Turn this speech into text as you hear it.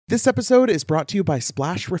This episode is brought to you by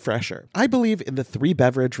Splash Refresher. I believe in the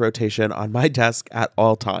 3-beverage rotation on my desk at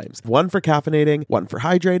all times. One for caffeinating, one for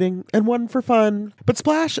hydrating, and one for fun. But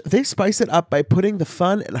Splash, they spice it up by putting the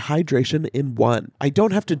fun and hydration in one. I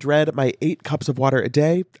don't have to dread my 8 cups of water a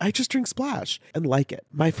day. I just drink Splash and like it.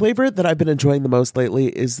 My flavor that I've been enjoying the most lately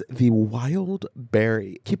is the Wild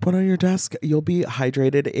Berry. Keep one on your desk. You'll be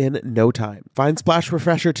hydrated in no time. Find Splash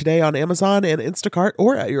Refresher today on Amazon and Instacart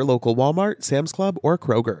or at your local Walmart, Sam's Club, or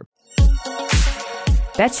Kroger.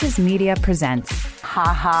 Betches Media presents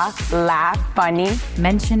Ha laugh, funny.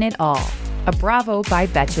 Mention It All, a Bravo by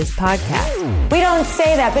Betches podcast. We don't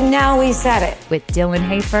say that, but now we said it. With Dylan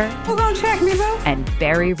Hafer. Who gonna check me, bro? And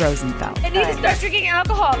Barry Rosenfeld. I need to start drinking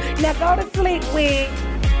alcohol. Now go to sleep, we.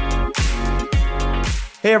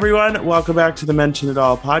 Hey everyone, welcome back to the Mention It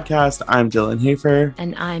All podcast. I'm Dylan Hafer.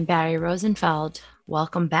 And I'm Barry Rosenfeld.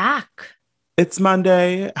 Welcome back. It's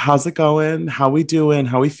Monday. How's it going? How we doing?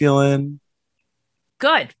 How we feeling?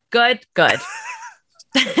 Good. I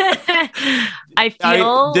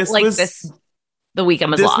feel the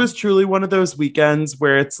weekend was long. This was truly one of those weekends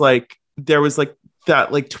where it's like, there was like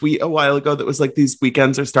that like tweet a while ago that was like, these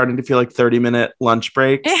weekends are starting to feel like 30-minute lunch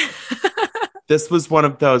breaks. This was one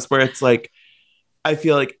of those where it's like, I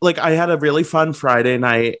feel like I had a really fun Friday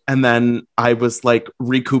night, and then I was like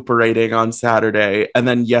recuperating on Saturday. And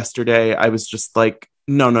then yesterday I was just like,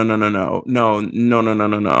 no.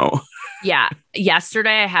 Yeah.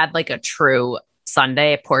 Yesterday I had like a true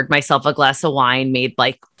Sunday. I poured myself a glass of wine, made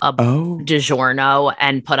like a DiGiorno,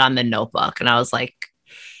 and put on The Notebook. And I was like,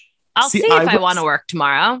 I'll see if I want to work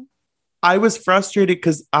tomorrow. I was frustrated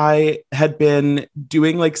because I had been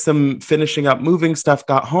doing like some finishing up moving stuff,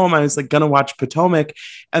 got home. I was like going to watch Potomac.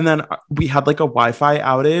 And then we had like a Wi-Fi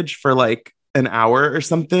outage for like an hour or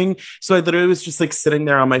something. So I literally was just like sitting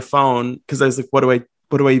there on my phone because I was like, what do I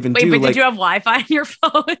even do? But did you have Wi-Fi on your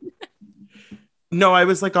phone? No, I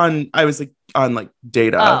was on like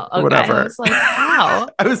data or whatever. I was like, wow.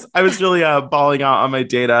 I was really balling out on my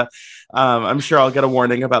data. I'm sure I'll get a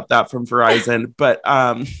warning about that from Verizon, but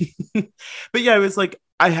yeah, I was like,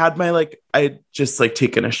 I had just like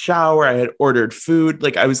taken a shower. I had ordered food.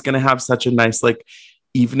 Like I was going to have such a nice like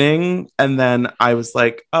evening. And then I was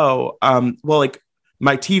like, well, like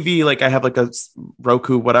my TV, like I have like a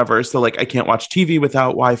Roku, whatever. So like I can't watch TV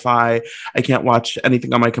without Wi-Fi. I can't watch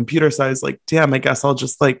anything on my computer. So I was like, damn, I guess I'll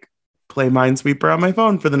just like play Minesweeper on my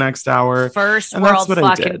phone for the next hour. First world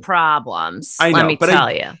fucking problems. I know, let me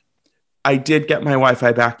tell you. I did get my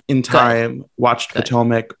Wi-Fi back in time. Good. Watched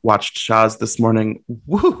Potomac, watched Shaz this morning.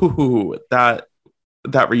 Woo! That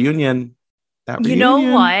reunion. You know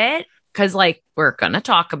what? Because like we're gonna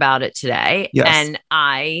talk about it today, yes. And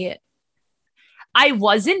I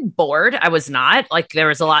wasn't bored. I was not. Like there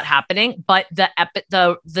was a lot happening, but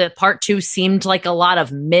the part 2 seemed like a lot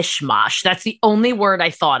of mishmash. That's the only word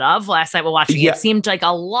I thought of last night while watching it. It seemed like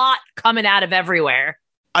a lot coming out of everywhere.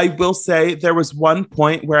 I will say there was one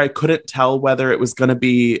point where I couldn't tell whether it was going to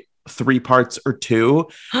be 3 parts or 2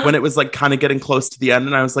 when it was like kind of getting close to the end.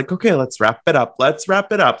 And I was like, okay, let's wrap it up. Like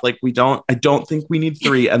I don't think we need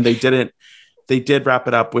 3. And they did wrap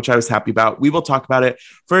it up, which I was happy about. We will talk about it.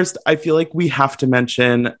 First, I feel like we have to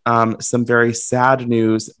mention some very sad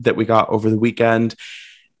news that we got over the weekend.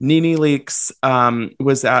 NeNe Leakes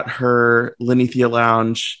was at her Lenithia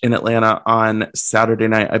Lounge in Atlanta on Saturday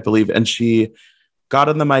night, I believe, and she got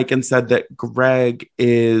on the mic and said that Greg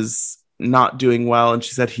is not doing well, and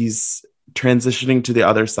she said he's transitioning to the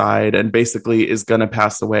other side and basically is going to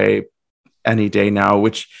pass away any day now,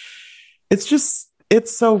 which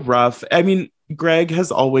it's so rough. I mean, Greg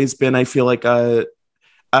has always been, I feel like a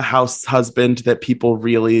house husband that people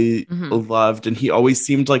really loved. And he always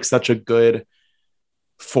seemed like such a good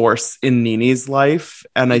force in NeNe's life.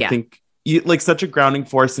 And I think like such a grounding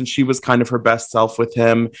force. And she was kind of her best self with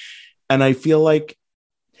him. And I feel like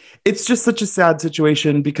it's just such a sad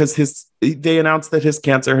situation because they announced that his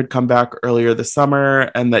cancer had come back earlier this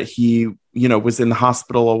summer and that he, was in the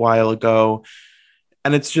hospital a while ago.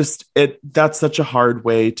 And it's just, that's such a hard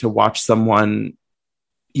way to watch someone,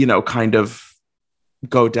 kind of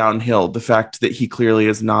go downhill. The fact that he clearly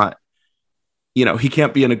is not, he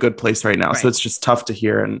can't be in a good place right now. Right. So it's just tough to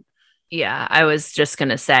hear. And yeah, I was just going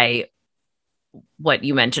to say what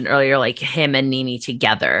you mentioned earlier, like him and NeNe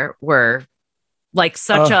together were like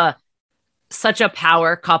such a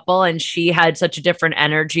power couple. And she had such a different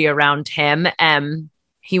energy around him.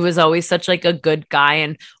 He was always such like a good guy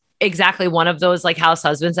and exactly one of those like house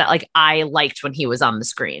husbands that like I liked when he was on the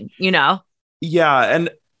screen, Yeah.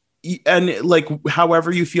 And and like,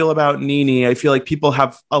 however you feel about Nene, I feel like people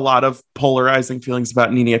have a lot of polarizing feelings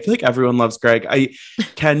about Nene. I feel like everyone loves Greg.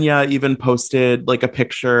 Kenya even posted like a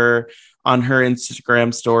picture on her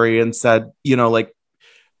Instagram story and said, you know, like,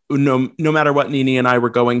 no matter what Nene and I were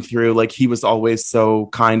going through, like, he was always so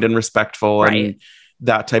kind and respectful, right, and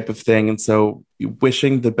that type of thing. And so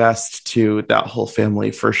wishing the best to that whole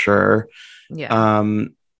family for sure. Yeah.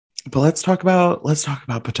 But let's talk about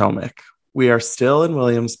Potomac. We are still in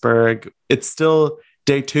Williamsburg. It's still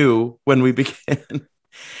day 2 when we begin.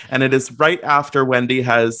 And it is right after Wendy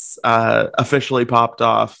has officially popped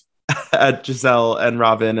off at Giselle and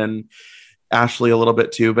Robin and Ashley a little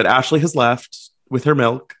bit too. But Ashley has left with her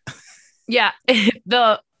milk. Yeah.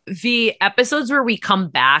 The episodes where we come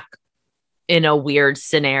back in a weird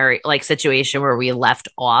scenario, like situation where we left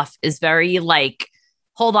off, is very like,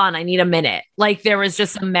 hold on, I need a minute. Like, there was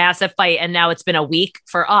just a massive fight and now it's been a week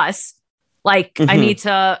for us. Like, I need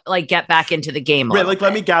to like get back into the game. Right, like,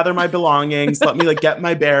 let me gather my belongings. Let me like get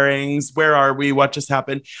my bearings. Where are we? What just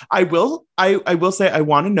happened? I will say, I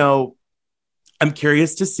want to know. I'm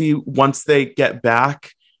curious to see once they get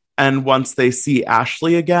back and once they see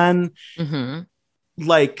Ashley again.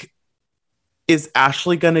 Like, is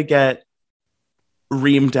Ashley gonna get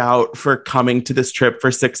reamed out for coming to this trip for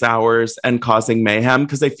 6 hours and causing mayhem?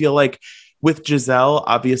 Because I feel like with Giselle,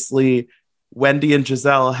 obviously, Wendy and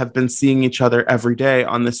Giselle have been seeing each other every day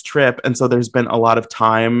on this trip. And so there's been a lot of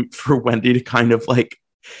time for Wendy to kind of like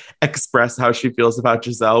express how she feels about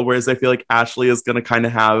Giselle. Whereas I feel like Ashley is going to kind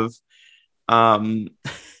of have, I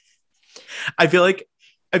feel like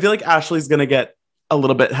Ashley's going to get a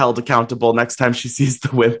little bit held accountable next time she sees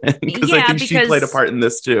the women. Because I think she played a part in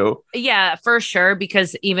this too. Yeah, for sure.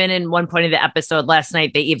 Because even in one point of the episode last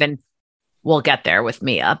night, they even, we'll get there with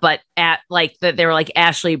Mia, but at like they were like,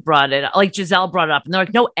 Ashley brought it up, like Giselle brought it up, and they're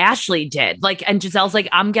like, no, Ashley did. Like, and Giselle's like,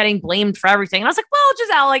 I'm getting blamed for everything. And I was like, well,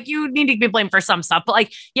 Giselle, like, you need to be blamed for some stuff. But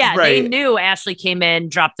like, yeah, right. They knew Ashley came in,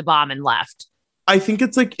 dropped the bomb, and left. I think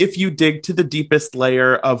it's like, if you dig to the deepest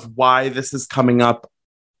layer of why this is coming up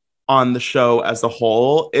on the show as a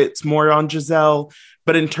whole, it's more on Giselle.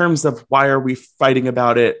 But in terms of why are we fighting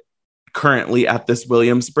about it currently at this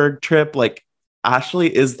Williamsburg trip, like, Ashley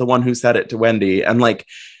is the one who said it to Wendy. And like,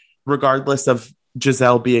 regardless of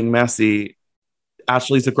Giselle being messy,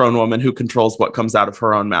 Ashley's a grown woman who controls what comes out of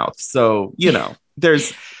her own mouth. So, you know,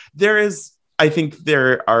 I think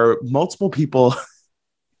there are multiple people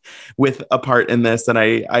with a part in this. And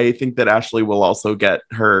I think that Ashley will also get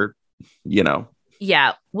her, you know.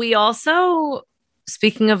 Yeah. We also,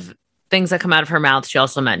 speaking of things that come out of her mouth, she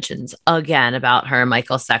also mentions again about her and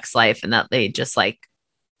Michael's sex life and that they just like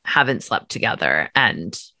haven't slept together,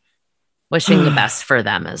 and wishing the best for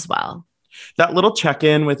them as well. That little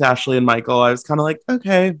check-in with Ashley and Michael, I was kind of like,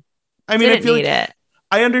 okay. I mean, I feel like it.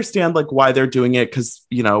 I understand like why they're doing it, because,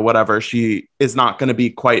 you know, whatever, she is not going to be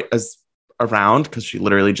quite as around because she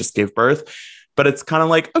literally just gave birth. But it's kind of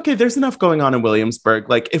like, okay, there's enough going on in Williamsburg.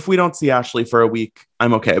 Like, if we don't see Ashley for a week,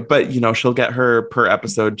 I'm okay. But, you know, she'll get her per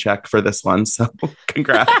episode check for this one. So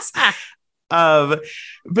congrats.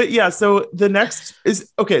 But yeah, so the next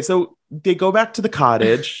is, okay, so they go back to the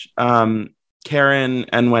cottage, Karen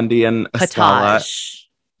and Wendy and Escala.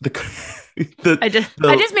 I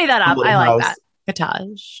just made that up. I like that.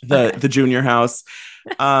 Cottage. The junior house.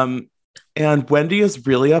 And Wendy is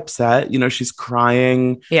really upset. You know, she's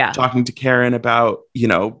crying, talking to Karen about, you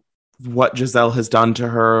know, what Giselle has done to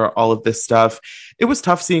her, all of this stuff. It was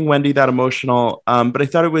tough seeing Wendy that emotional. But I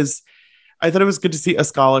thought it was good to see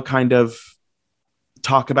Escala kind of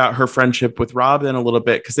talk about her friendship with Robin a little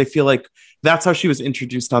bit, because I feel like that's how she was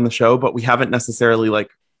introduced on the show, but we haven't necessarily like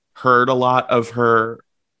heard a lot of her,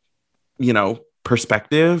 you know,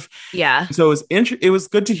 perspective. Yeah. So it was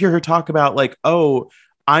good to hear her talk about like, oh,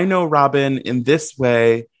 I know Robin in this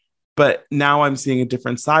way, but now I'm seeing a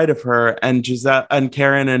different side of her. And Giselle and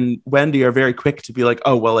Karen and Wendy are very quick to be like,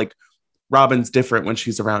 oh, well, like Robin's different when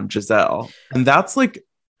she's around Giselle. And that's like,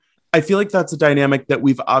 I feel like that's a dynamic that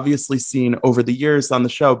we've obviously seen over the years on the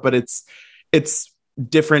show, but it's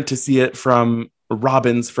different to see it from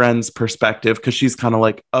Robin's friend's perspective, because she's kind of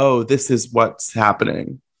like, oh, this is what's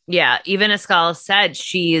happening. Yeah. Even Escala said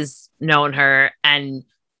she's known her, and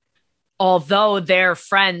although they're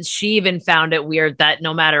friends, she even found it weird that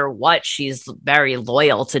no matter what, she's very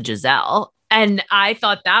loyal to Giselle. And I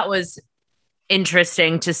thought that was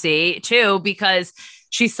interesting to see too, because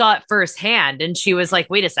she saw it firsthand and she was like,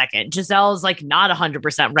 wait a second, Giselle's like not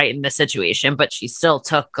 100% right in this situation, but she still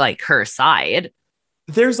took like her side.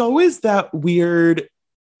 There's always that weird,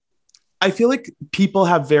 I feel like people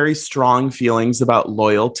have very strong feelings about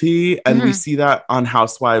loyalty, and we see that on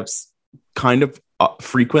Housewives kind of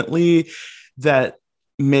frequently, that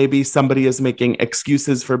maybe somebody is making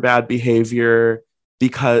excuses for bad behavior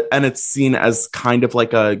and it's seen as kind of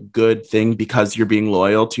like a good thing because you're being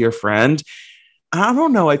loyal to your friend. I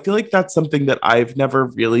don't know. I feel like that's something that I've never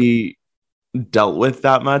really dealt with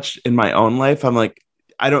that much in my own life. I'm like,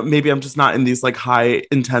 maybe I'm just not in these like high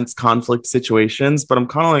intense conflict situations, but I'm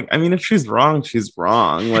kind of like, I mean, if she's wrong, she's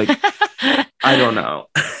wrong. Like, I don't know.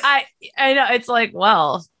 I know, it's like,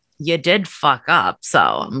 well, you did fuck up. So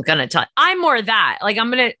I'm going to tell you. I'm more that. Like,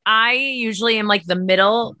 I usually am like the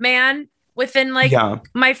middle man within like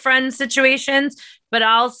my friends' situations, but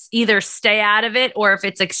I'll either stay out of it, or if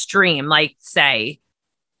it's extreme, like say,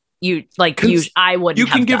 I wouldn't. You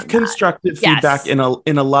can give constructive feedback in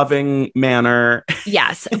a loving manner.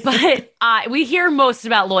 Yes, but we hear most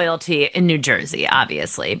about loyalty in New Jersey,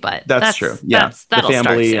 obviously. But that's true. Yeah, the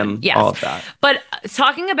family and all of that. But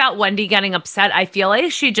talking about Wendy getting upset, I feel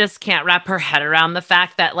like she just can't wrap her head around the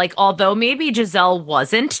fact that, like, although maybe Giselle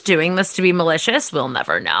wasn't doing this to be malicious, we'll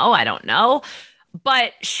never know. I don't know.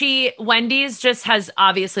 But Wendy's just has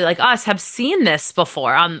obviously, like us, have seen this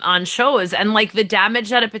before on shows, and like the damage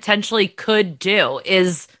that it potentially could do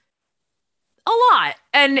is a lot.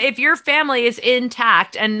 And if your family is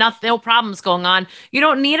intact and no problems going on, you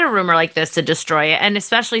don't need a rumor like this to destroy it, and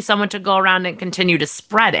especially someone to go around and continue to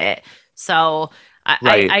spread it. So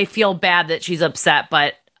I feel bad that she's upset,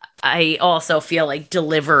 but I also feel like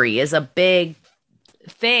delivery is a big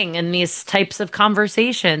thing in these types of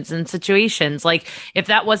conversations and situations. Like, if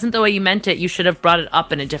that wasn't the way you meant it, you should have brought it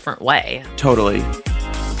up in a different way. Totally.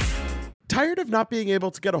 Tired of not being able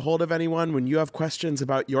to get a hold of anyone when you have questions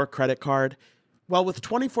about your credit card? Well, with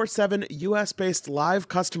 24/7 US-based live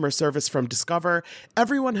customer service from Discover,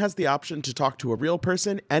 everyone has the option to talk to a real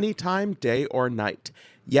person anytime, day or night.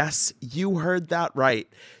 Yes, you heard that right.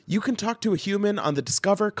 You can talk to a human on the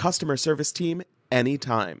Discover customer service team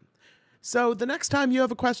anytime. So the next time you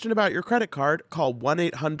have a question about your credit card, call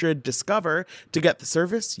 1-800-DISCOVER to get the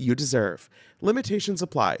service you deserve. Limitations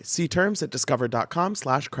apply. See terms at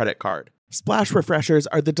discover.com/creditcard. Splash Refreshers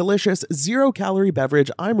are the delicious zero-calorie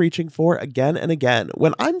beverage I'm reaching for again and again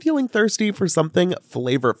when I'm feeling thirsty for something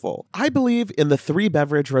flavorful. I believe in the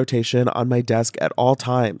 3-beverage rotation on my desk at all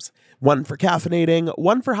times. One for caffeinating,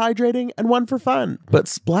 one for hydrating, and one for fun. But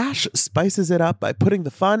Splash spices it up by putting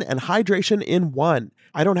the fun and hydration in one.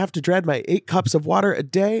 I don't have to dread my 8 cups of water a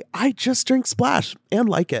day. I just drink Splash and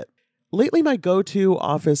like it. Lately, my go-to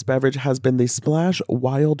office beverage has been the Splash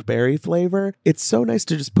Wild Berry flavor. It's so nice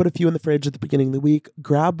to just put a few in the fridge at the beginning of the week,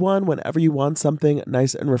 grab one whenever you want something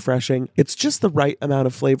nice and refreshing. It's just the right amount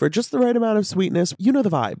of flavor, just the right amount of sweetness. You know the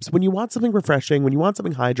vibes. When you want something refreshing, when you want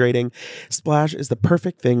something hydrating, Splash is the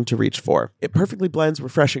perfect thing to reach for. It perfectly blends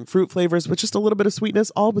refreshing fruit flavors with just a little bit of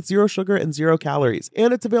sweetness, all with 0 sugar and 0 calories.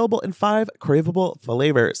 And it's available in 5 craveable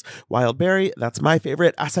flavors. Wild berry, that's my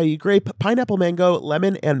favorite, acai grape, pineapple mango,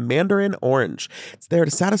 lemon, and mandarin orange. It's there to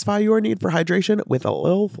satisfy your need for hydration with a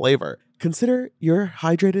little flavor. Consider your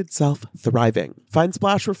hydrated self thriving. Find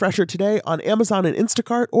Splash Refresher today on Amazon and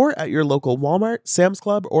Instacart, or at your local Walmart, Sam's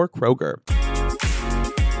Club, or Kroger.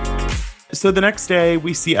 So the next day,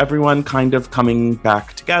 we see everyone kind of coming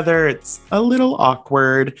back together. It's a little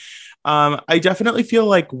awkward. I definitely feel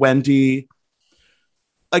like Wendy,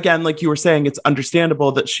 again, like you were saying, it's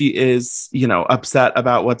understandable that she is, upset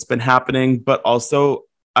about what's been happening, but also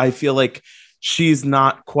I feel like she's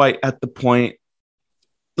not quite at the point.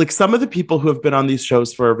 Like, some of the people who have been on these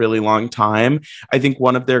shows for a really long time, I think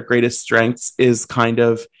one of their greatest strengths is kind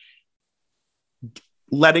of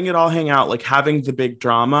letting it all hang out, like having the big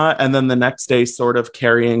drama, and then the next day sort of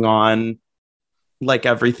carrying on like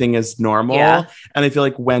everything is normal. Yeah. And I feel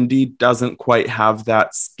like Wendy doesn't quite have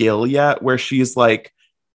that skill yet, where she's like,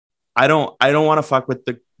 I don't want to fuck with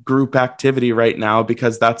the group activity right now,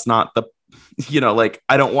 because that's not the, like,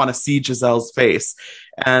 I don't want to see Giselle's face.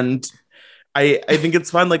 And I think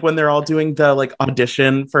it's fun, like when they're all doing the like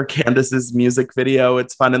audition for Candace's music video,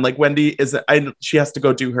 it's fun. And like Wendy she has to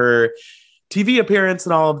go do her TV appearance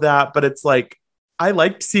and all of that, but it's like, I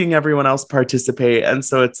liked seeing everyone else participate. And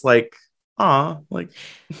so it's like, like.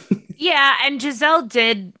 Yeah. And Giselle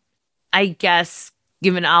did, I guess,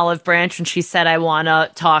 give an olive branch when she said, I want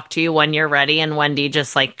to talk to you when you're ready. And Wendy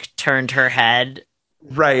just like turned her head.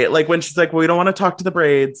 Right. Like when she's like, well, we don't want to talk to the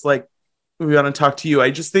braids. Like, we want to talk to you. I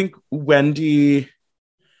just think Wendy,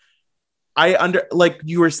 like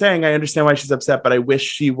you were saying, I understand why she's upset, but I wish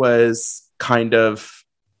she was kind of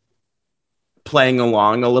playing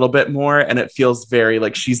along a little bit more. And it feels very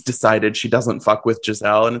like she's decided she doesn't fuck with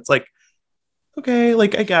Giselle. And it's like, okay,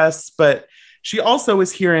 like, I guess. But she also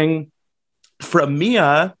is hearing from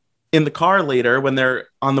Mia in the car later when they're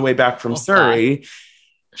on the way back from Surrey,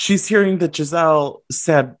 she's hearing that Giselle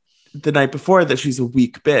said the night before that she's a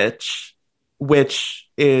weak bitch, which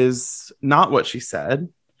is not what she said.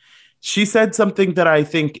 She said something that I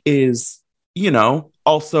think is,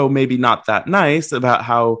 also maybe not that nice about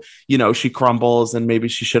how, she crumbles and maybe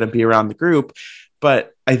she shouldn't be around the group.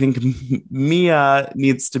 But I think Mia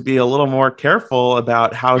needs to be a little more careful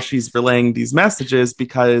about how she's relaying these messages,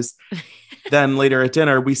 because then later at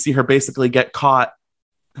dinner, we see her basically get caught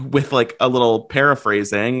with like a little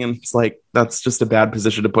paraphrasing. And it's like, that's just a bad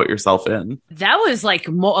position to put yourself in. That was like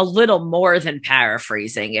a little more than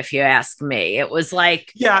paraphrasing, if you ask me. It was like,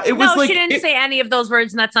 yeah, it was no, like, she didn't say any of those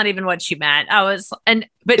words. And that's not even what she meant.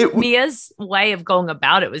 But Mia's way of going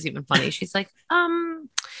about it was even funny. She's like,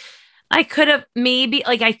 I could have maybe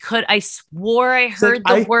I swore I heard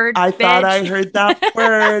the word. I bitch. thought I heard that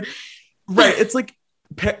word. Right. It's like,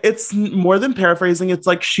 it's more than paraphrasing. It's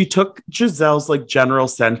like she took Giselle's like general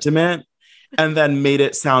sentiment and then made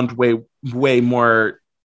it sound way, way more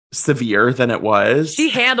severe than it was. She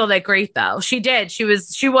handled it great though. She did.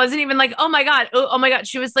 She wasn't even like, oh my God.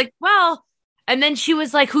 She was like, well, and then she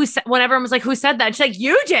was like, when everyone was like, who said that? She's like,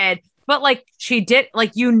 you did. But like she did,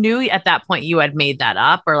 like you knew at that point you had made that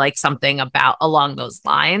up or like something about along those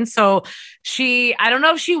lines. So I don't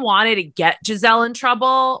know if she wanted to get Giselle in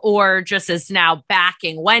trouble or just is now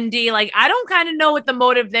backing Wendy. Like, I don't kind of know what the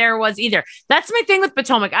motive there was either. That's my thing with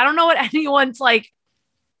Potomac. I don't know what anyone's like,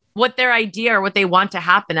 what their idea or what they want to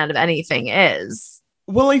happen out of anything is.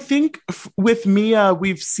 Well, I think with Mia,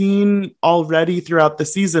 we've seen already throughout the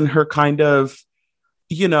season her kind of,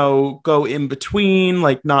 go in between,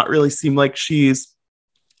 like not really seem like she's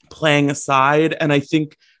playing a side. And I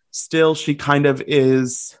think still she kind of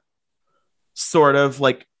is sort of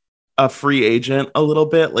like a free agent a little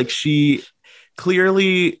bit. Like she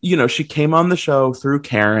clearly, she came on the show through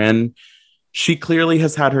Karen. She clearly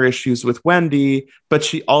has had her issues with Wendy, but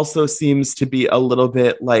she also seems to be a little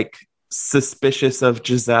bit like suspicious of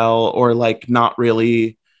Giselle or like not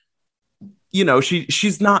really,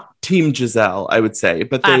 she's not team Giselle, I would say,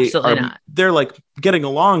 but they're like getting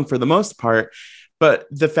along for the most part. But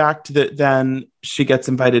the fact that then she gets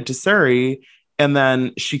invited to Surrey and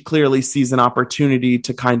then she clearly sees an opportunity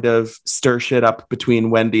to kind of stir shit up between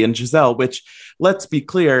Wendy and Giselle, which, let's be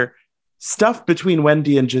clear, stuff between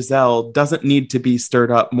Wendy and Giselle doesn't need to be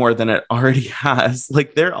stirred up more than it already has.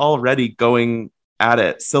 Like they're already going at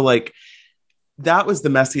it. So like, that was the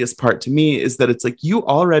messiest part to me, is that it's like you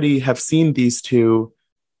already have seen these two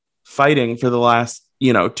fighting for the last,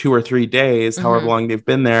 2 or 3 days, however long they've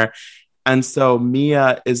been there. And so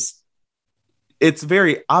Mia it's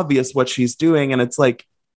very obvious what she's doing. And it's like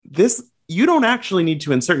this, you don't actually need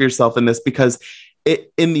to insert yourself in this, because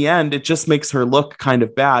in the end, it just makes her look kind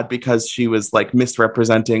of bad because she was like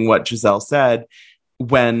misrepresenting what Giselle said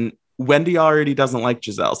when Wendy already doesn't like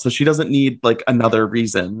Giselle. So she doesn't need like another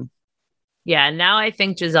reason. Yeah, now I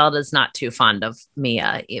think Giselda's not too fond of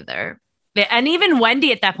Mia either. And even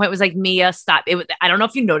Wendy at that point was like, Mia, stop. I don't know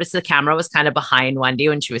if you noticed the camera was kind of behind Wendy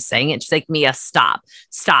when she was saying it. She's like, Mia, stop.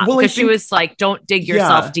 Well, because she was like, don't dig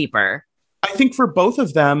yourself deeper. I think for both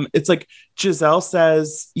of them, it's like Giselle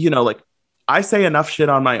says, like, I say enough shit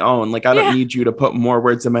on my own. Like, I don't need you to put more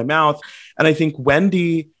words in my mouth. And I think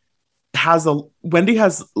Wendy has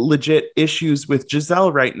legit issues with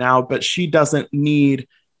Giselle right now, but she doesn't need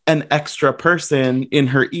an extra person in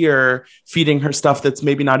her ear feeding her stuff that's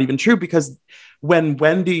maybe not even true, because when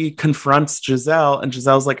Wendy confronts Giselle and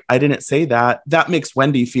Giselle's like, I didn't say that, that makes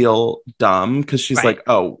Wendy feel dumb, because she's like,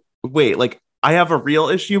 oh, wait, like I have a real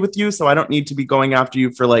issue with you, so I don't need to be going after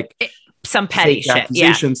you for like some petty shit.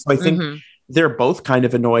 Yeah. So I think they're both kind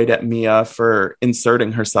of annoyed at Mia for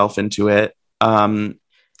inserting herself into it. And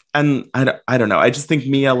I don't know. I just think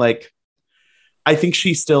Mia, like, I think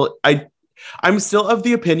I'm still of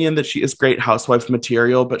the opinion that she is great housewife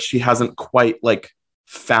material, but she hasn't quite like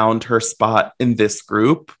found her spot in this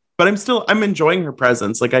group. But I'm enjoying her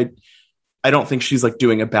presence. Like I don't think she's like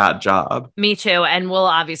doing a bad job. Me too. And we'll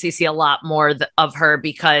obviously see a lot more of her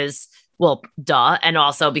because, well, duh. And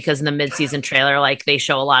also because in the mid-season trailer, like they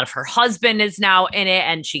show a lot of her husband is now in it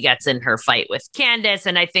and she gets in her fight with Candace.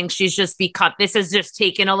 And I think she's just this has just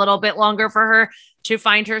taken a little bit longer for her to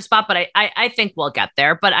find her spot, but I think we'll get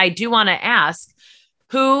there. But I do want to ask,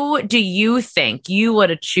 who do you think you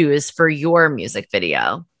would choose for your music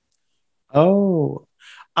video? Oh,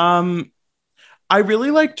 I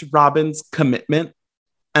really liked Robin's commitment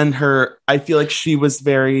and I feel like she was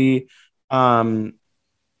very focused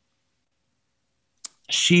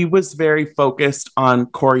on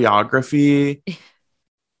choreography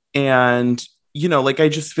and you know, like, I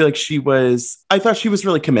just feel like I thought she was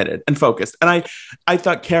really committed and focused. And I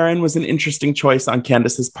thought Karen was an interesting choice on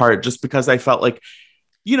Candace's part, just because I felt like,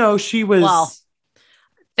 you know, she was. Well,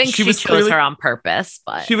 I think she chose clearly, her on purpose,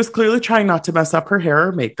 but she was clearly trying not to mess up her hair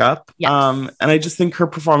or makeup. Yes. And I just think her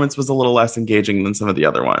performance was a little less engaging than some of the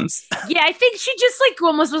other ones. Yeah, I think she just like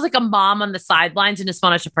almost was like a mom on the sidelines and just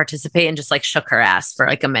wanted to participate and just like shook her ass for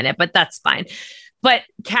like a minute, but that's fine. But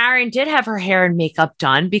Karen did have her hair and makeup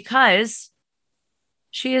done because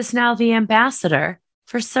she is now the ambassador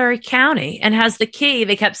for Surrey County and has the key.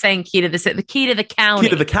 They kept saying the key to the county. Key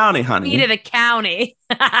to the county, honey. Key to the county.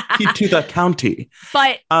 Key to the county.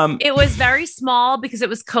 But it was very small because it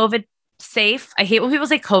was COVID safe. I hate when people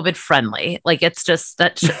say COVID friendly. Like, it's just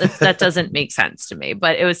that doesn't make sense to me.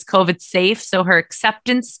 But it was COVID safe. So her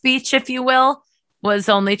acceptance speech, if you will, was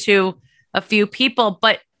only to a few people.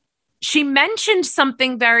 But she mentioned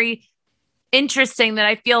something very interesting that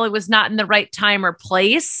I feel it was not in the right time or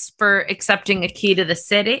place for accepting a key to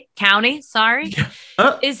the county. Is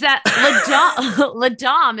that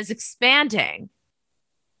Ladom is expanding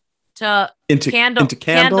into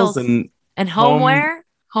candles and homeware,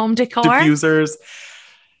 home decor, diffusers.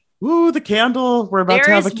 Ooh, the candle. We're about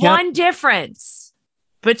to have a candle. There is one difference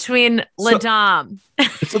between Ladom.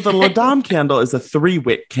 So the Ladom candle is a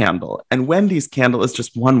 3-wick candle, and Wendy's candle is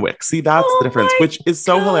just 1 wick. See, that's the difference, which is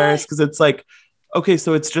so hilarious because it's like, okay,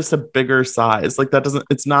 so it's just a bigger size. Like,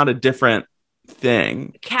 it's not a different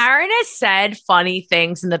thing. Karen has said funny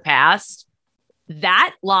things in the past.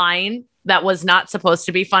 That line that was not supposed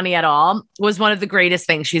to be funny at all was one of the greatest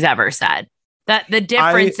things she's ever said. That the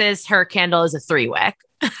difference is her candle is a 3-wick.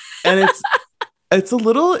 And it's a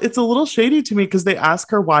little shady to me because they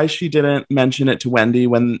ask her why she didn't mention it to Wendy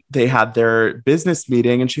when they had their business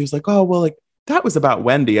meeting. And she was like, oh, well, like, that was about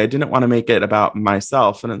Wendy. I didn't want to make it about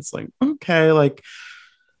myself. And it's like, okay, like,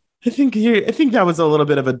 I think that was a little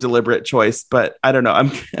bit of a deliberate choice, but I don't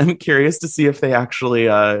know. I'm curious to see if they actually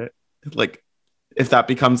like, if that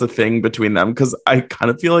becomes a thing between them, because I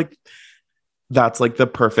kind of feel like that's like the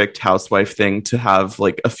perfect housewife thing to have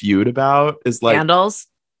like a feud about, is like candles,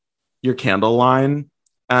 your candle line.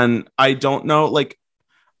 And I don't know, like,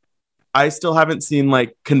 I still haven't seen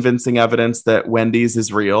like convincing evidence that Wendy's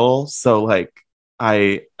is real. So like,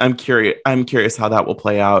 I'm curious how that will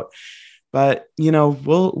play out. But, you know,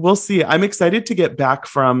 we'll see. I'm excited to get back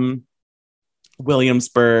from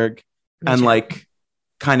Williamsburg and like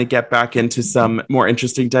kind of get back into some more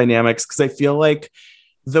interesting dynamics, because I feel like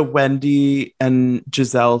the Wendy and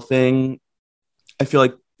Giselle thing, I feel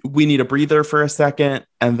like we need a breather for a second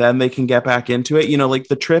and then they can get back into it. You know, like,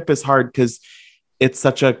 the trip is hard because it's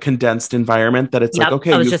such a condensed environment that it's like,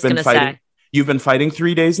 okay, you've been fighting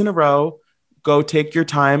 3 days in a row. Go take your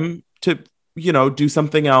time to, you know, do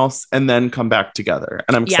something else and then come back together.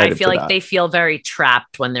 And I'm excited. I feel like they feel very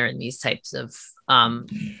trapped when they're in these types of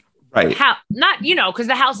right. Not, you know, because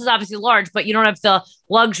the house is obviously large, but you don't have the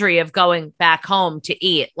luxury of going back home to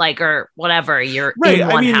eat, like, or whatever. You're in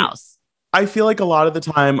one house. I feel like a lot of the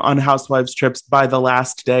time on Housewives trips, by the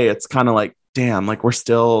last day, it's kind of like, damn, like, we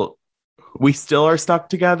still are stuck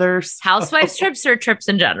together. So. Housewives trips or trips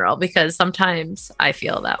in general, because sometimes I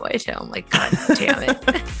feel that way too. I'm like, God damn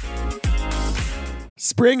it.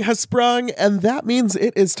 Spring has sprung, and that means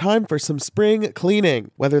it is time for some spring cleaning.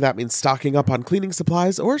 Whether that means stocking up on cleaning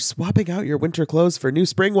supplies or swapping out your winter clothes for new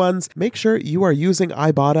spring ones, make sure you are using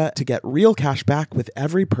Ibotta to get real cash back with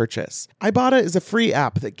every purchase. Ibotta is a free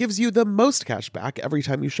app that gives you the most cash back every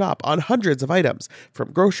time you shop on hundreds of items,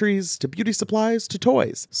 from groceries to beauty supplies to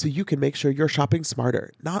toys, so you can make sure you're shopping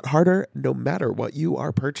smarter, not harder, no matter what you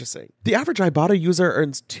are purchasing. The average Ibotta user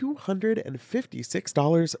earns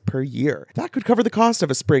 $256 per year. That could cover the cost of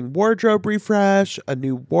a spring wardrobe refresh, a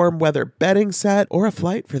new warm weather bedding set, or a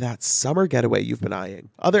flight for that summer getaway you've been eyeing.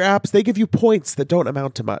 Other apps, they give you points that don't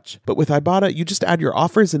amount to much. But with Ibotta, you just add your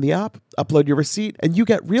offers in the app, upload your receipt, and you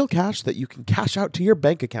get real cash that you can cash out to your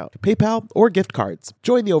bank account, PayPal, or gift cards.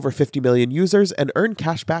 Join the over 50 million users and earn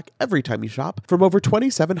cash back every time you shop from over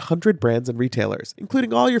 2,700 brands and retailers,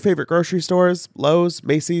 including all your favorite grocery stores, Lowe's,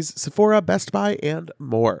 Macy's, Sephora, Best Buy, and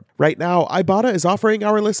more. Right now, Ibotta is offering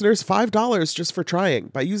our listeners $5 just for trying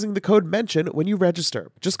by using the code MENTION when you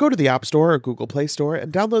register. Just go to the App Store or Google Play Store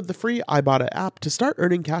and download the free Ibotta app to start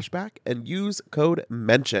earning cash back and use code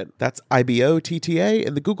MENTION. That's IBOTTA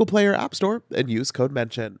in the Google Play or App Store and use code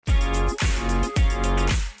MENTION.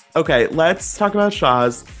 Okay, let's talk about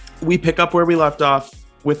Shahs. We pick up where we left off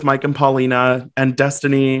with Mike and Paulina, and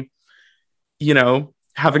Destiny, you know,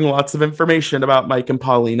 having lots of information about Mike and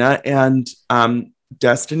Paulina. And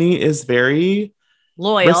Destiny is very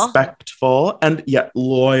loyal, respectful, and yet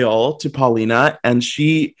loyal to Paulina. And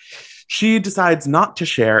she she decides not to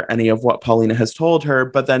share any of what Paulina has told her.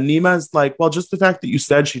 But then Nima's like, well, just the fact that you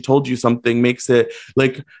said she told you something makes it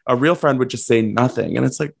like a real friend would just say nothing. And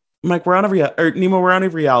it's like, Mike, Nima, we're on a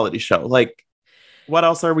reality show. Like, what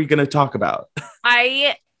else are we going to talk about?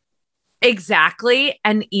 Exactly.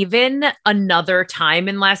 And even another time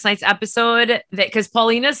in last night's episode, that because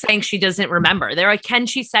Paulina's saying she doesn't remember. They're like, can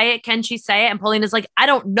she say it? Can she say it? And Paulina's like, I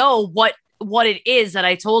don't know what it is that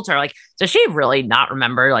I told her. Like, does she really not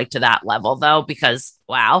remember like to that level though? Because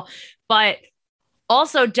wow. But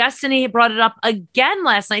also Destiny brought it up again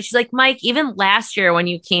last night. She's like, Mike, even last year when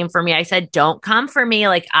you came for me, I said, don't come for me.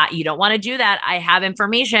 Like, you don't want to do that. I have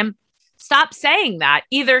information. Stop saying that.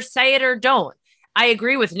 Either say it or don't. I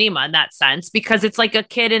agree with Nima in that sense, because it's like a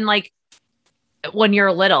kid in like when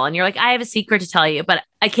you're little and you're like, I have a secret to tell you, but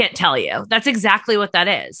I can't tell you. That's exactly what that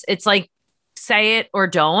is. It's like, say it or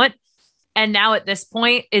don't. And now at this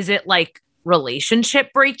point, is it like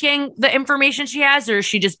relationship breaking the information she has, or is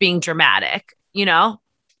she just being dramatic, you know?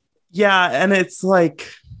 Yeah. And it's like,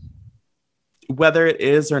 whether it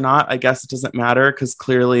is or not, I guess it doesn't matter, because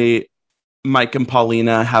clearly Mike and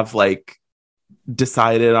Paulina have like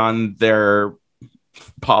decided on their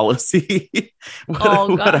policy,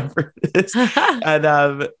 whatever it is.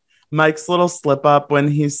 And Mike's little slip up when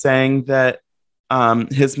he's saying that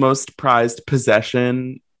his most prized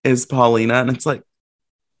possession is Paulina, and it's like,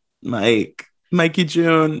 Mikey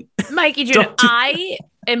June. I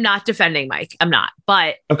am not defending Mike. I'm not,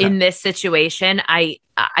 but in this situation,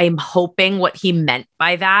 I'm hoping what he meant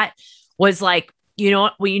by that was like,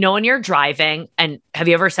 when you're driving, and have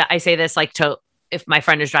you ever said, I say this like to, if my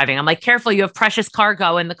friend is driving, I'm like, careful, you have precious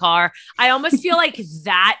cargo in the car. I almost feel like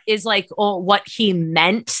that is like what he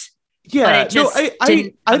meant. Yeah, but it just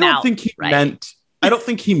I don't think he meant. I don't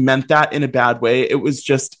think he meant that in a bad way. It was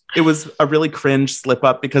a really cringe slip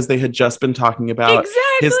up, because they had just been talking about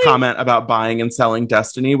his comment about buying and selling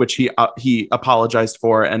Destiny, which he apologized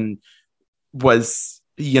for and was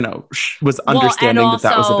understanding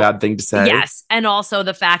that was a bad thing to say. Yes. And also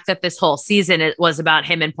the fact that this whole season, it was about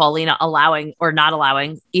him and Paulina allowing or not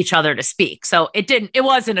allowing each other to speak. So it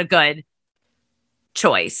wasn't a good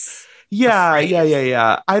choice.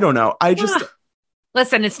 Yeah. I don't know.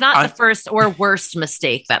 Listen, it's not the first or worst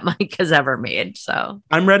mistake that Mike has ever made. So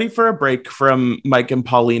I'm ready for a break from Mike and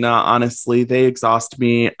Paulina. Honestly, they exhaust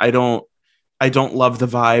me. I don't love the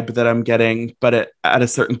vibe that I'm getting, but at a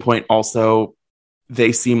certain point also,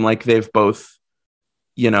 they seem like they've both,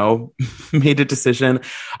 made a decision.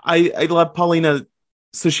 I love Paulina.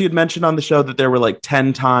 So she had mentioned on the show that there were like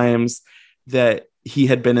 10 times that he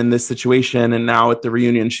had been in this situation. And now at the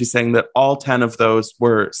reunion, she's saying that all 10 of those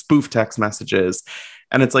were spoof text messages.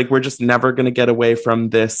 And it's like, we're just never going to get away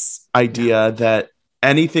from this idea that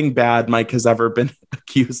anything bad Mike has ever been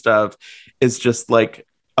accused of is just like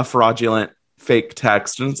a fraudulent fake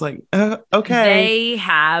text. And it's like, okay, they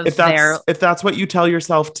have if that's what you tell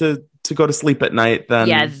yourself to go to sleep at night,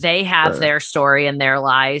 then they have their story and their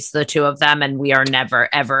lies, the two of them, and we are never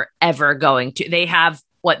ever going to. They have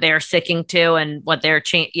what they're sticking to and what they're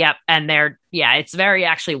it's very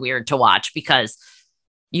actually weird to watch, because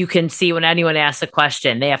you can see when anyone asks a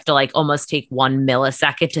question, they have to like almost take 1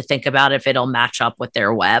 millisecond to think about if it'll match up with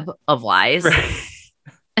their web of lies.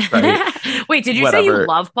 Right. Wait, did you say you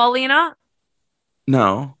love Paulina?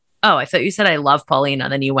 No. Oh, I thought you said I love Paulina.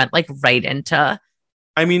 Then you went like right into.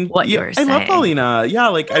 What you were saying. I love Paulina. Yeah,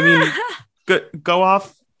 like go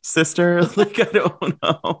off, sister. Like I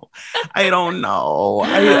don't know.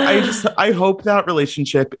 I hope that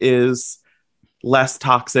relationship is less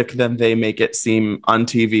toxic than they make it seem on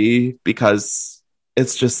TV, because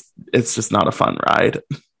it's just not a fun ride.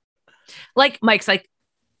 Like Mike's like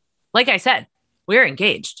I said, we're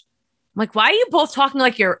engaged. I'm like, why are you both talking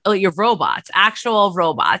like you're robots, actual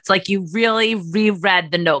robots? Like you really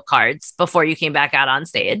reread the note cards before you came back out on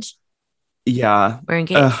stage. Yeah. We're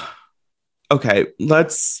engaged. Okay,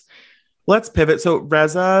 let's pivot. So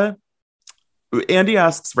Andy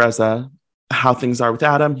asks Reza how things are with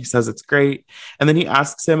Adam. He says it's great. And then he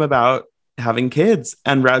asks him about having kids.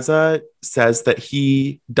 And Reza says that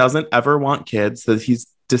he doesn't ever want kids, that he's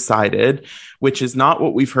decided, which is not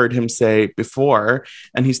what we've heard him say before.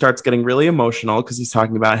 And he starts getting really emotional because he's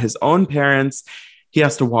talking about his own parents. He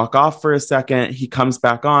has to walk off for a second. He comes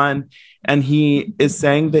back on and he is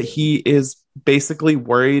saying that he is basically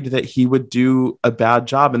worried that he would do a bad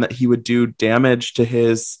job and that he would do damage to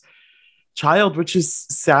his child, which is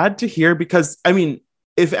sad to hear, because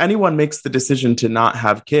if anyone makes the decision to not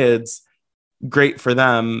have kids, great for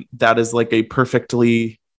them. That is like a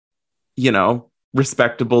perfectly,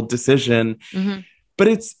 respectable decision. Mm-hmm. But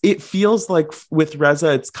it feels like with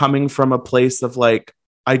Reza, it's coming from a place of like,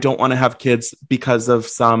 I don't want to have kids because of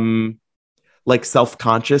some like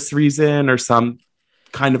self-conscious reason or some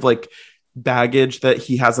kind of like baggage that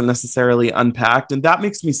he hasn't necessarily unpacked. And that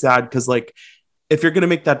makes me sad because like, if you're going to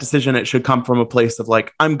make that decision, it should come from a place of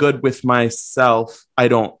like, I'm good with myself. I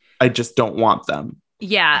just don't want them.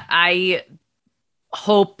 Yeah. I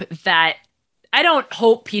don't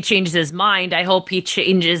hope he changes his mind. I hope he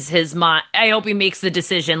changes his mind. I hope he makes the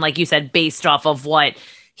decision, like you said, based off of what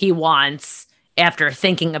he wants after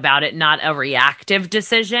thinking about it, not a reactive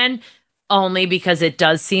decision, only because it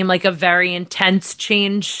does seem like a very intense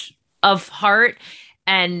change of heart.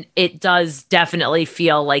 And it does definitely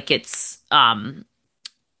feel like it's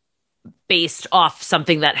based off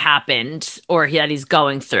something that happened or that he's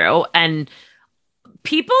going through. And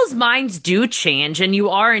people's minds do change, and you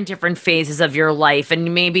are in different phases of your life,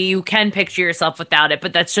 and maybe you can picture yourself without it,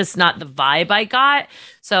 but that's just not the vibe I got.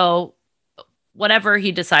 So whatever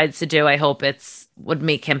he decides to do, I hope would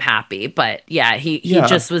make him happy. But yeah, he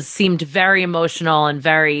just seemed very emotional and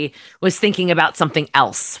was thinking about something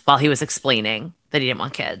else while he was explaining that he didn't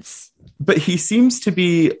want kids. But he seems to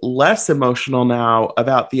be less emotional now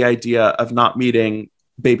about the idea of not meeting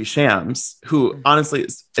baby Shams, who honestly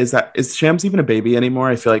is Shams even a baby anymore?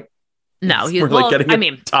 I feel like no, he's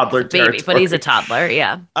toddler baby, territory. but he's a toddler.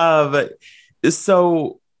 Yeah.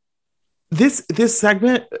 So this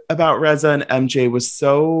segment about Reza and MJ was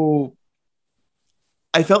so.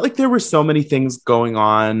 I felt like there were so many things going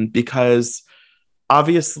on because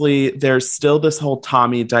obviously there's still this whole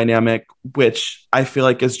Tommy dynamic, which I feel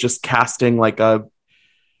like is just casting like a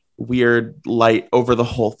weird light over the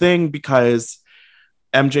whole thing because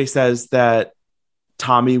MJ says that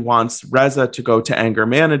Tommy wants Reza to go to anger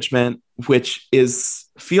management, which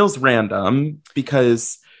feels random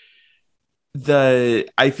because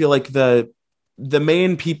I feel like the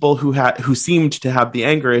main people who seemed to have the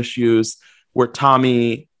anger issues were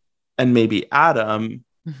Tommy and maybe Adam.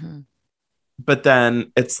 Mm-hmm. But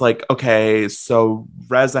then it's like, okay, so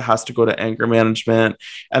Reza has to go to anger management.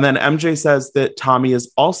 And then MJ says that Tommy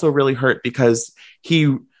is also really hurt because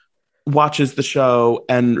he watches the show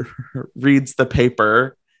and reads the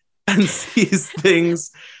paper and sees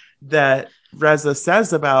things that Reza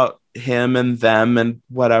says about him and them and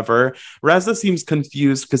whatever. Reza seems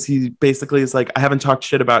confused because he basically is like, I haven't talked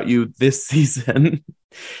shit about you this season.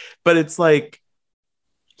 But it's like,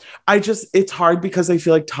 it's hard because I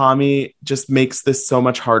feel like Tommy just makes this so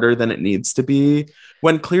much harder than it needs to be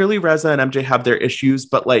when clearly Reza and MJ have their issues,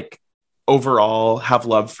 but like overall have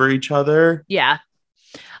love for each other. Yeah.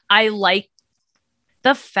 I like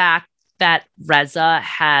the fact that Reza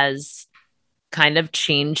has kind of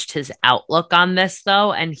changed his outlook on this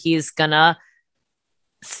though. And he's gonna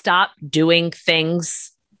stop doing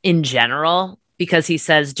things in general because he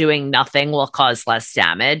says doing nothing will cause less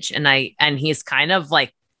damage. And he's kind of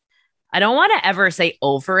like, I don't want to ever say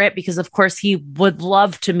over it because of course he would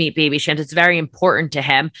love to meet baby Shams. It's very important to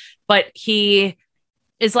him, but he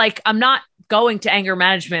is like, I'm not going to anger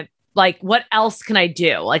management. Like, what else can I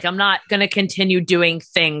do? Like, I'm not going to continue doing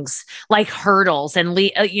things like hurdles and,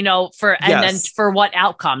 then for what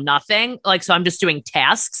outcome? Nothing. Like, so I'm just doing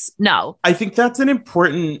tasks. No. I think that's an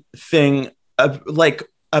important thing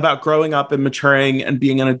about growing up and maturing and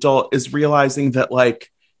being an adult is realizing that like,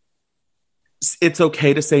 it's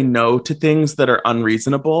okay to say no to things that are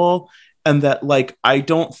unreasonable. And that like, I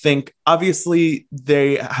don't think, obviously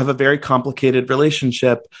they have a very complicated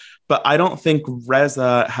relationship, but I don't think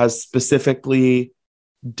Reza has specifically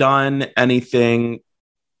done anything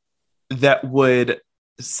that would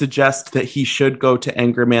suggest that he should go to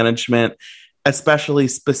anger management, especially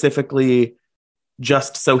specifically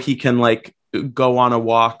just so he can like go on a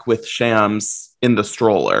walk with Shams in the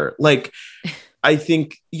stroller. Like, I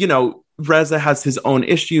think, Reza has his own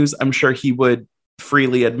issues. I'm sure he would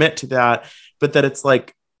freely admit to that, but that it's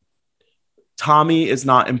like Tommy is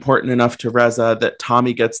not important enough to Reza that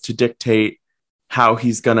Tommy gets to dictate how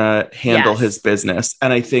he's going to handle his business.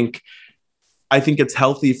 And I think it's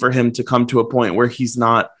healthy for him to come to a point where he's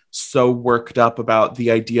not so worked up about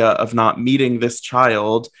the idea of not meeting this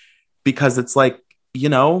child, because it's like,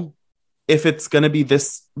 if it's going to be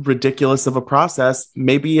this ridiculous of a process,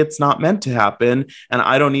 maybe it's not meant to happen. And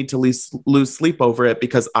I don't need to lose sleep over it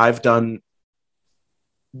because I've done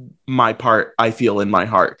my part, I feel, in my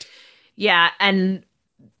heart. Yeah. And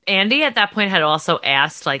Andy at that point had also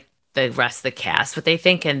asked like the rest of the cast what they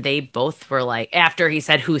think. And they both were like, after he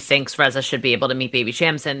said who thinks Reza should be able to meet baby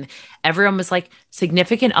Shams, and everyone was like,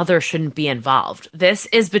 significant other shouldn't be involved. This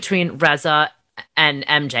is between Reza and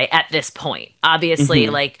MJ at this point. Obviously,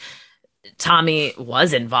 like, Tommy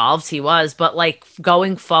was involved, but like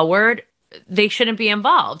going forward, they shouldn't be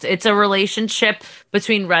involved. It's a relationship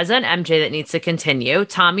between Reza and MJ that needs to continue.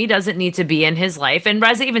 Tommy doesn't need to be in his life. And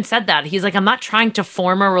Reza even said that. He's like, I'm not trying to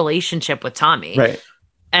form a relationship with Tommy. Right.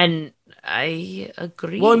 And I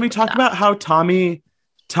agree. Well, and we talked about how Tommy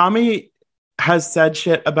has said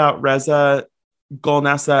shit about Reza,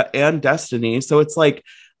 Golnessa, and Destiny. So it's like,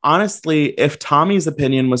 honestly, if Tommy's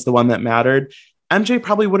opinion was the one that mattered, MJ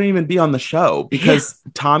probably wouldn't even be on the show because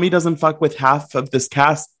Tommy doesn't fuck with half of this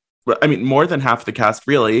cast. I mean, more than half the cast,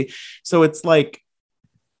 really. So it's like,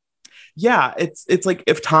 yeah, it's like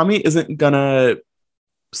if Tommy isn't gonna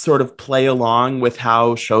sort of play along with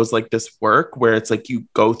how shows like this work, where it's like you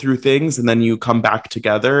go through things and then you come back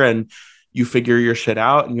together and you figure your shit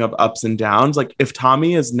out and you have ups and downs. Like if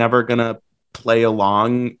Tommy is never gonna play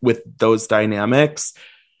along with those dynamics,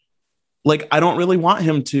 like I don't really want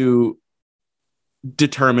him to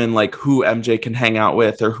determine like who MJ can hang out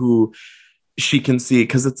with or who she can see,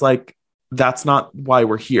 because it's like that's not why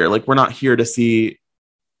we're here. Like we're not here to see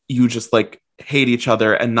you just like hate each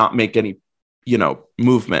other and not make any, you know,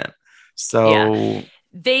 movement. So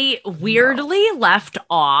they weirdly left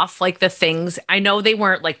off like the things. I know they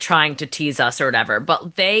weren't like trying to tease us or whatever,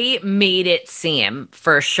 but they made it seem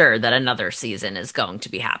for sure that another season is going to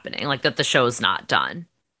be happening, like that the show's not done.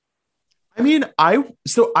 I mean, I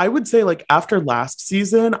would say like after last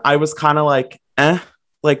season, I was kind of like,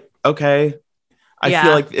 like, okay. I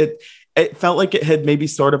feel like it felt like it had maybe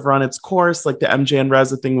sort of run its course. Like the MJ and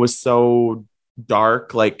Reza thing was so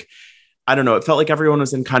dark. Like, I don't know. It felt like everyone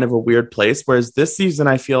was in kind of a weird place. Whereas this season,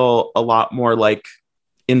 I feel a lot more like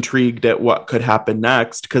intrigued at what could happen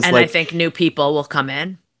next. Cause and like, I think new people will come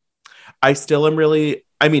in. I still am really,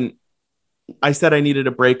 I mean, I said I needed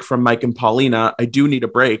a break from Mike and Paulina. I do need a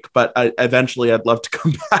break, but eventually I'd love to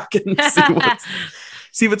come back and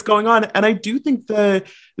see what's going on. And I do think the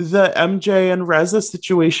MJ and Reza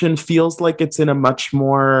situation feels like it's in a much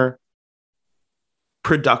more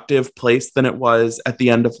productive place than it was at the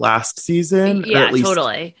end of last season. Yeah, or at least,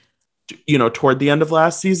 totally. You know, toward the end of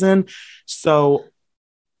last season. So,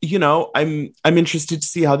 you know, I'm interested to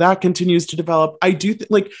see how that continues to develop. I do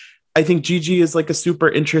I think Gigi is like a super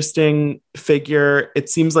interesting figure. It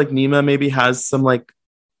seems like Nima maybe has some like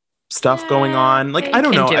stuff going on. Like, I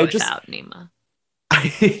don't know. I just Nima.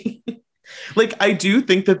 I do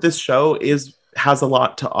think that this show has a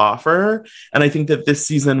lot to offer. And I think that this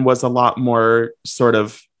season was a lot more sort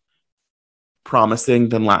of promising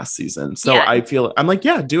than last season. So I feel I'm like,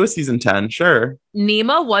 yeah, do a season 10. Sure.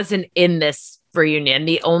 Nima wasn't in this reunion.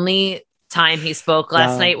 The only time he spoke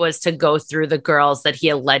last night was to go through the girls that he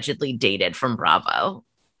allegedly dated from Bravo.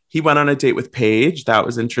 He went on a date with Paige. That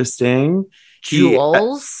was interesting.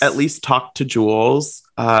 Jules. At least talked to Jules.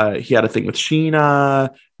 He had a thing with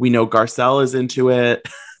Sheena. We know Garcelle is into it.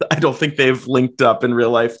 I don't think they've linked up in real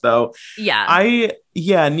life though. Yeah.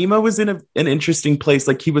 Nima was in an interesting place.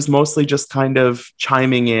 Like he was mostly just kind of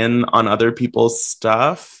chiming in on other people's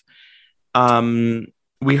stuff.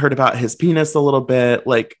 We heard about his penis a little bit.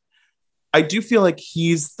 Like, I do feel like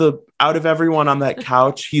he's out of everyone on that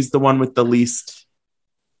couch, he's the one with the least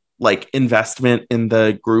like investment in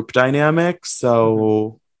the group dynamic.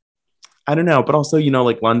 So I don't know, but also, you know,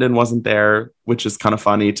 like London wasn't there, which is kind of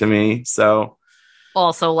funny to me. So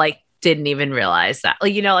also like didn't even realize that,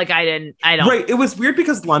 like, you know, like I don't. Right. It was weird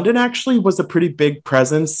because London actually was a pretty big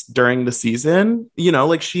presence during the season. You know,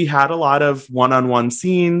 like she had a lot of one-on-one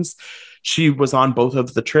scenes. She was on both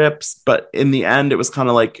of the trips, but in the end, it was kind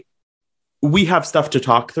of like, we have stuff to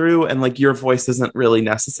talk through and like your voice isn't really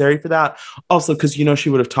necessary for that. Also, because, you know, she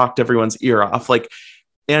would have talked everyone's ear off. Like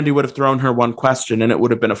Andy would have thrown her one question and it would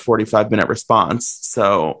have been a 45-minute response.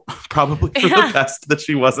 So probably for the best that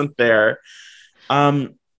she wasn't there.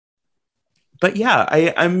 But yeah,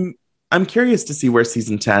 I'm curious to see where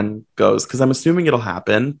season 10 goes because I'm assuming it'll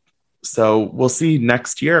happen. So we'll see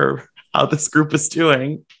next year how this group is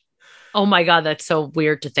doing. Oh my God, that's so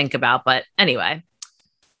weird to think about. But anyway.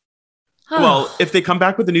 Well, if they come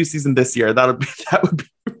back with a new season this year, that would be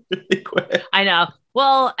really quick. I know.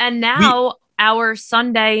 Well, and now our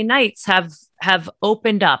Sunday nights have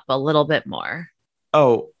opened up a little bit more.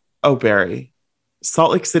 Oh, Barry.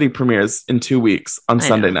 Salt Lake City premieres in 2 weeks on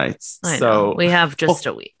Sunday nights. So we have just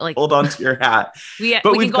a week. Like, hold on to your hat. we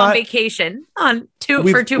can go on vacation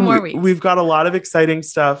for 2 more weeks. We've got a lot of exciting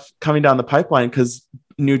stuff coming down the pipeline because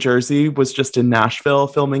New Jersey was just in Nashville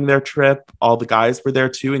filming their trip. All the guys were there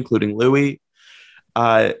too, including Louis.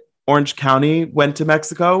 Orange County went to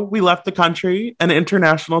Mexico. We left the country, an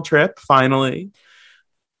international trip, finally.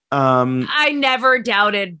 I never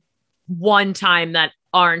doubted one time that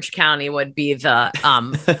Orange County would be the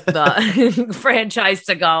franchise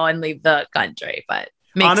to go and leave the country, but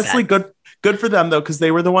honestly, sense. Good for them, though, because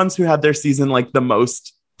they were the ones who had their season like the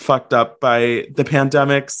most fucked up by the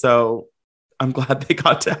pandemic. So I'm glad they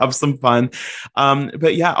got to have some fun.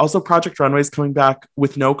 But yeah, also Project Runway is coming back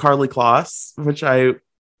with no Carly Kloss, which I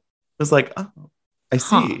was like, oh, I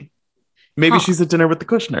see. Huh. Maybe she's at dinner with the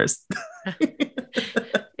Kushners.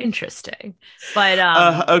 Interesting.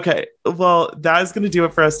 But okay. Well, that is going to do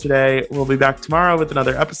it for us today. We'll be back tomorrow with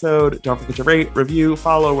another episode. Don't forget to rate, review,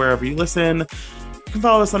 follow wherever you listen. You can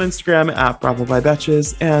follow us on Instagram at Bravo by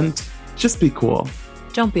Betches, and just be cool.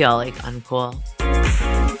 don't be all like uncool.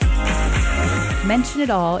 Mention It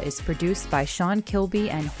All is produced by Sean Kilby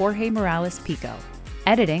and Jorge Morales Pico.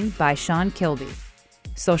 Editing by Sean Kilby.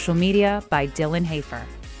 Social media by Dylan Hafer.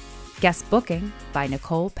 Guest booking by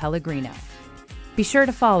Nicole Pellegrino. Be sure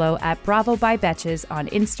to follow at Bravo by Betches on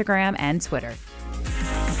Instagram and Twitter.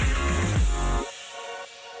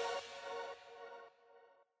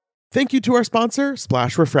 Thank you to our sponsor,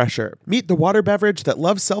 Splash Refresher. Meet the water beverage that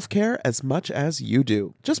loves self-care as much as you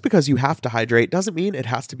do. Just because you have to hydrate doesn't mean it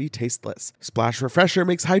has to be tasteless. Splash Refresher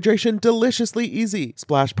makes hydration deliciously easy.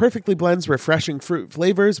 Splash perfectly blends refreshing fruit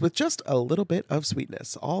flavors with just a little bit of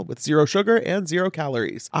sweetness, all with 0 sugar and 0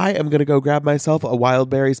 calories. I am going to go grab myself a wild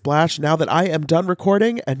berry splash now that I am done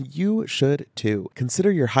recording, and you should too. Consider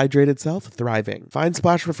your hydrated self thriving. Find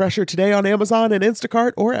Splash Refresher today on Amazon and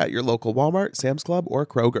Instacart or at your local Walmart, Sam's Club, or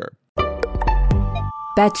Kroger.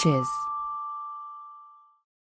 Betches.